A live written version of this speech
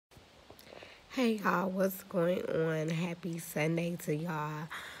Hey y'all, what's going on? Happy Sunday to y'all.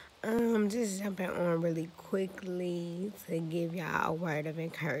 Just jumping on really quickly to give y'all a word of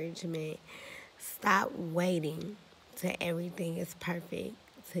encouragement. Stop waiting till everything is perfect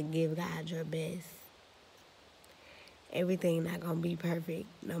to give God your best. Everything not gonna be perfect,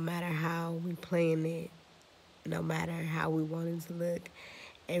 no matter how we plan it, no matter how we want it to look.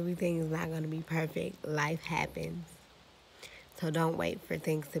 Everything is not gonna be perfect. Life happens. So don't wait for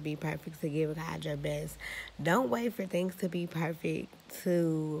things to be perfect to give God your best. Don't wait for things to be perfect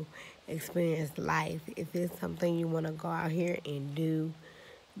to experience life. If it's something you want to go out here and do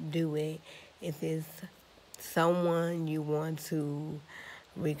it. If it's someone you want to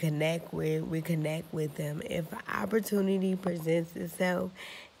reconnect with them. If an opportunity presents itself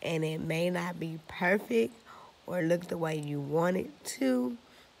and it may not be perfect or look the way you want it to,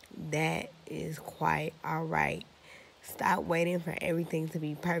 that is quite all right. Stop waiting for everything to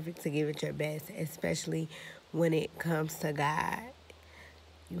be perfect to give it your best, especially when it comes to God.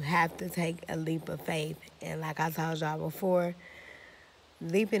 You have to take a leap of faith. And like I told y'all before,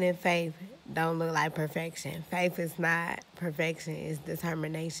 leaping in faith don't look like perfection. Faith is not perfection, it's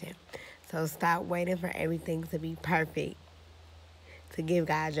determination. So stop waiting for everything to be perfect to give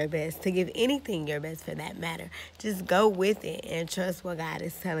God your best, to give anything your best for that matter. Just go with it and trust what God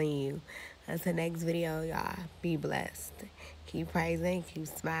is telling you. Until next video, y'all, be blessed. Keep praising, keep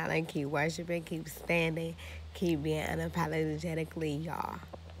smiling, keep worshiping, keep standing, keep being unapologetically y'all.